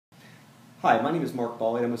Hi, my name is Mark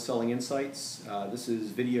Balley. I'm with Selling Insights. This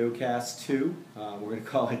is Videocast 2. We're going to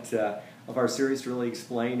call it of our series to really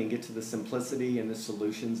explain and get to the simplicity and the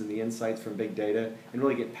solutions and the insights from big data and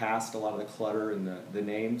really get past a lot of the clutter and the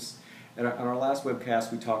names. And on our last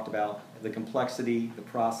webcast, we talked about the complexity, the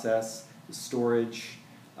process, the storage,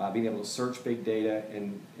 being able to search big data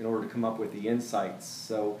in order to come up with the insights.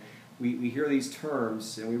 So we hear these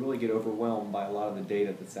terms and we really get overwhelmed by a lot of the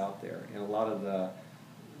data that's out there and a lot of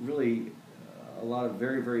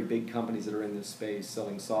very, very big companies that are in this space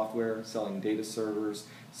selling software, selling data servers,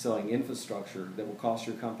 selling infrastructure that will cost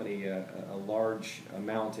your company a large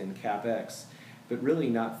amount in CapEx, but really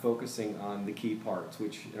not focusing on the key parts,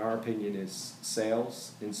 which in our opinion is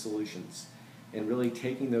sales and solutions, and really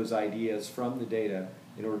taking those ideas from the data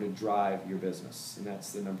in order to drive your business, and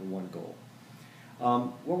that's the number one goal.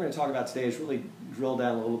 What we're going to talk about today is really drill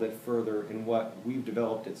down a little bit further in what we've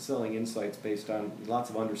developed at Selling Insights based on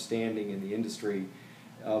lots of understanding in the industry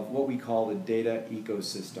of what we call the data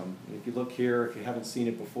ecosystem. And if you look here, if you haven't seen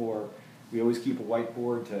it before, we always keep a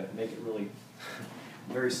whiteboard to make it really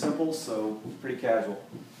very simple, so pretty casual.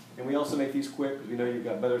 And we also make these quick because we know you've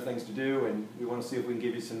got better things to do, and we want to see if we can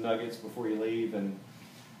give you some nuggets before you leave and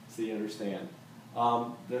so you understand.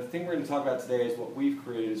 The thing we're going to talk about today is what we've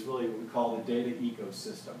created is really what we call the data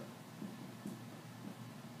ecosystem.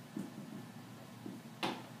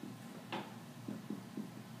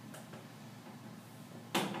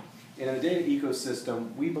 And in the data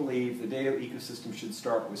ecosystem, we believe the data ecosystem should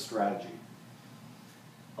start with strategy.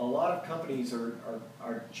 A lot of companies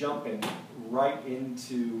are jumping right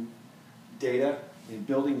into data and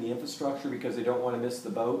building the infrastructure because they don't want to miss the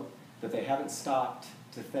boat, but they haven't stopped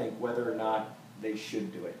to think whether or not they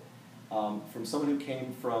should do it. From someone who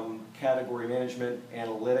came from category management,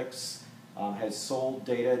 analytics, has sold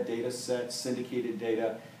data, data sets, syndicated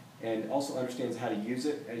data, and also understands how to use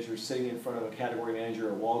it as you're sitting in front of a category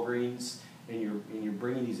manager at Walgreens and you're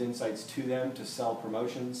bringing these insights to them to sell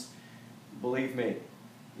promotions. Believe me,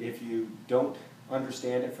 if you don't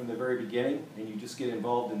understand it from the very beginning and you just get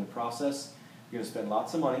involved in the process, you're going to spend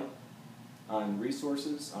lots of money on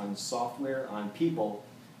resources, on software, on people,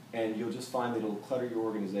 and you'll just find that it'll clutter your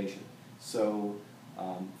organization. So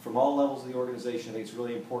from all levels of the organization, I think it's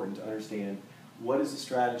really important to understand what is the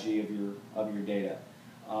strategy of your data.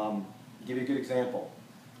 Give you a good example.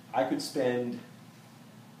 I could spend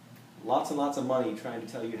lots and lots of money trying to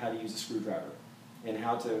tell you how to use a screwdriver and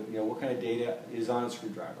how to, what kind of data is on a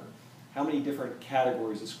screwdriver, how many different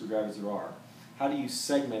categories of screwdrivers there are, how do you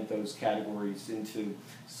segment those categories into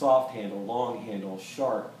soft handle, long handle,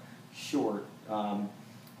 sharp, short.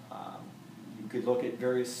 You could look at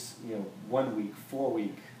various, 1 week, 4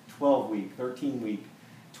 week, 12 week, 13 week,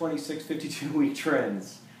 26, 52 week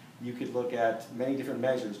trends. You could look at many different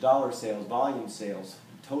measures: dollar sales, volume sales,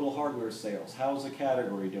 total hardware sales. How's the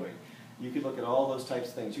category doing? You could look at all those types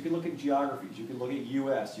of things. You could look at geographies. You could look at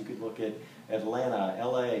U.S. You could look at Atlanta,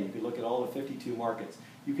 L.A. You could look at all the 52 markets.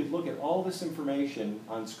 You could look at all this information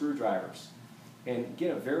on screwdrivers and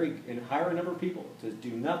get and hire a number of people to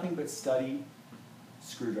do nothing but study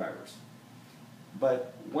screwdrivers.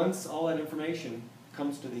 But once all that information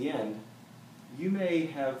comes to the end, you may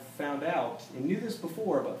have found out, and knew this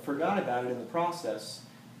before, but forgot about it in the process,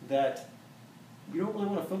 that you don't really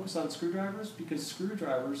want to focus on screwdrivers because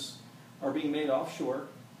screwdrivers are being made offshore.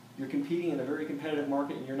 You're competing in a very competitive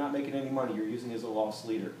market and you're not making any money. You're using it as a loss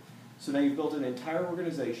leader. So now you've built an entire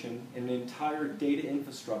organization and an entire data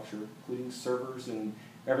infrastructure, including servers and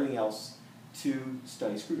everything else, to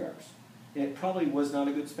study screwdrivers. And it probably was not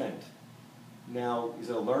a good spend. Now, is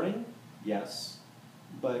it a learning? Yes.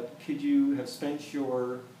 But could you have spent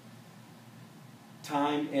your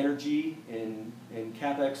time, energy, and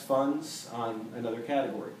CapEx funds on another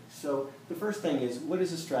category? So the first thing is, what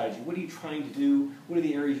is the strategy? What are you trying to do? What are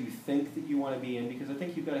the areas you think that you want to be in? Because I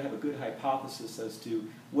think you've got to have a good hypothesis as to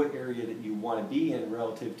what area that you want to be in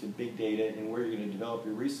relative to big data and where you're going to develop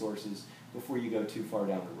your resources before you go too far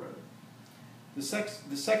down the road.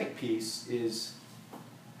 The second piece is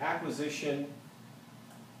acquisition.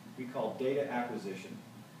 We call data acquisition.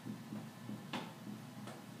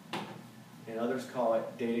 And others call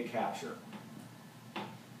it data capture.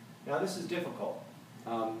 Now this is difficult.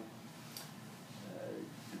 The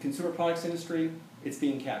consumer products industry, it's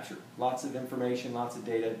being captured. Lots of information, lots of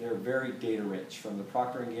data. They're very data rich, from the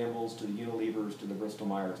Procter & Gamble's to the Unilevers to the Bristol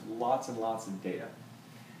Myers. Lots and lots of data.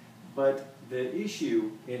 But the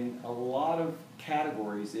issue in a lot of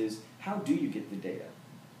categories is, how do you get the data?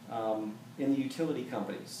 In the utility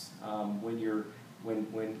companies,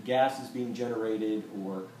 when gas is being generated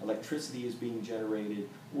or electricity is being generated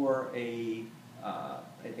or an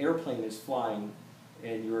airplane is flying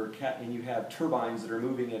and you have turbines that are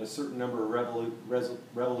moving at a certain number of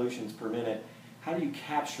revolutions per minute, how do you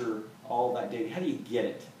capture all that data? How do you get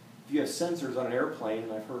it? If you have sensors on an airplane,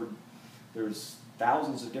 and I've heard there's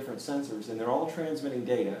thousands of different sensors, and they're all transmitting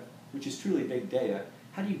data, which is truly big data,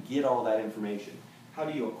 how do you get all that information? How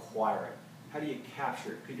do you acquire it? How do you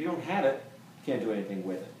capture it? Because if you don't have it, you can't do anything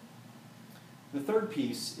with it. The third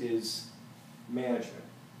piece is management.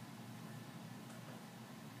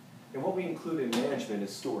 And what we include in management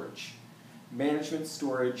is storage. Management,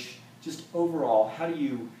 storage, just overall, how do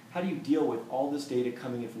you deal with all this data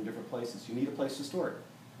coming in from different places? You need a place to store it.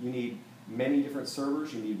 You need many different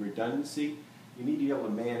servers, you need redundancy, you need to be able to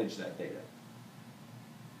manage that data.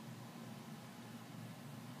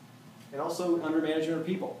 And also under management of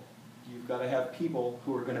people. You've got to have people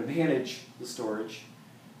who are going to manage the storage,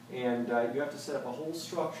 and you have to set up a whole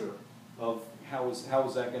structure of how is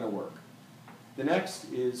that going to work. The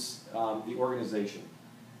next is the organization.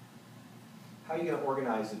 How are you going to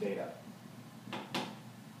organize the data?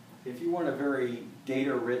 If you weren't a very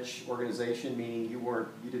data-rich organization, meaning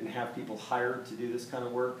you didn't have people hired to do this kind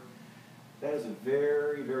of work, that is a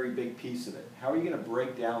very, very big piece of it. How are you going to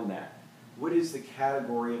break down that? What is the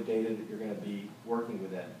category of data that you're going to be working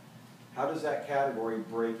within? How does that category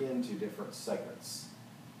break into different segments?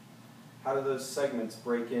 How do those segments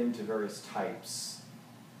break into various types?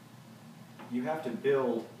 You have to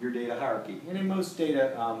build your data hierarchy. And in most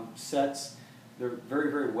data sets, they're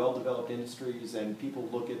very, very well-developed industries, and people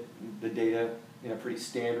look at the data in a pretty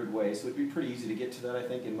standard way. So it'd be pretty easy to get to that, I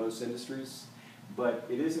think, in most industries. But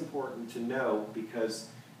it is important to know, because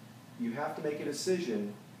you have to make a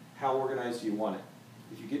decision, how organized do you want it?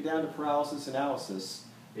 If you get down to paralysis analysis,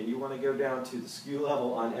 and you want to go down to the SKU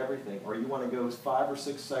level on everything, or you want to go 5 or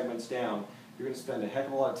 6 segments down, you're going to spend a heck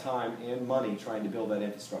of a lot of time and money trying to build that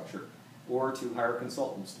infrastructure, or to hire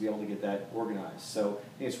consultants to be able to get that organized. So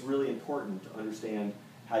it's really important to understand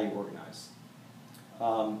how you organize.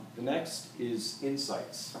 The next is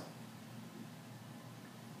insights.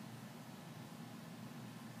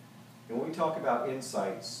 And when we talk about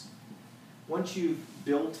insights, once you've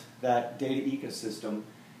built that data ecosystem,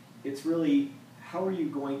 it's really, how are you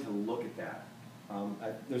going to look at that?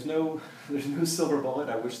 There's no silver bullet.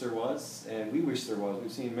 I wish there was, and we wish there was.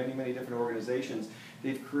 We've seen many, many different organizations.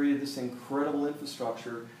 They've created this incredible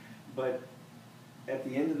infrastructure, but at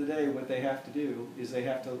the end of the day, what they have to do is they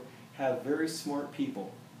have to have very smart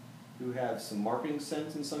people who have some marketing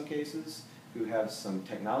sense in some cases, who have some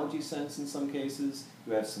technology sense in some cases,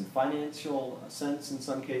 who have some financial sense in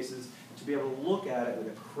some cases, to be able to look at it with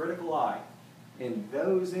a critical eye. And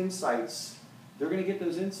those insights, they're going to get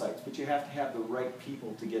those insights, but you have to have the right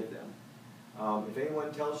people to get them. If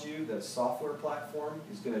anyone tells you that a software platform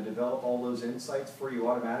is going to develop all those insights for you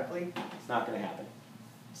automatically, it's not going to happen.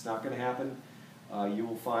 It's not going to happen. You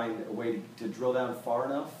will find a way to drill down far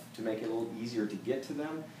enough to make it a little easier to get to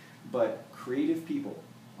them, but creative people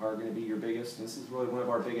are going to be your biggest, and this is really one of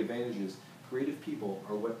our big advantages. Creative people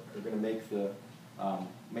are what are going to make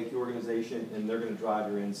the organization, and they're going to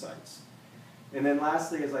drive your insights. And then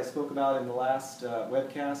lastly, as I spoke about in the last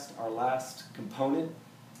webcast, our last component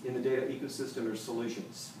in the data ecosystem are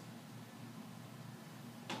solutions.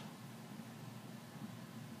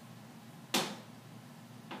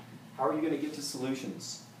 How are you going to get to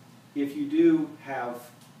solutions? If you do have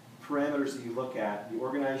parameters that you look at, you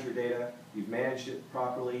organize your data, you've managed it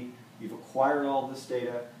properly, you've acquired all this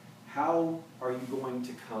data, how are you going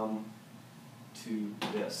to come to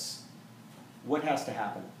this? What has to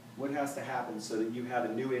happen? What has to happen so that you have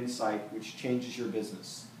a new insight which changes your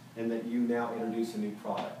business, and that you now introduce a new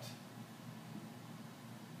product?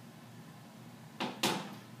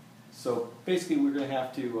 So basically we're going to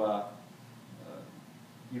have to,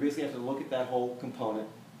 you basically have to look at that whole component,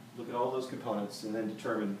 look at all those components, and then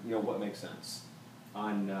determine what makes sense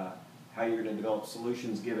on how you're going to develop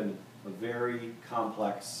solutions given a very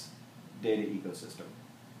complex data ecosystem.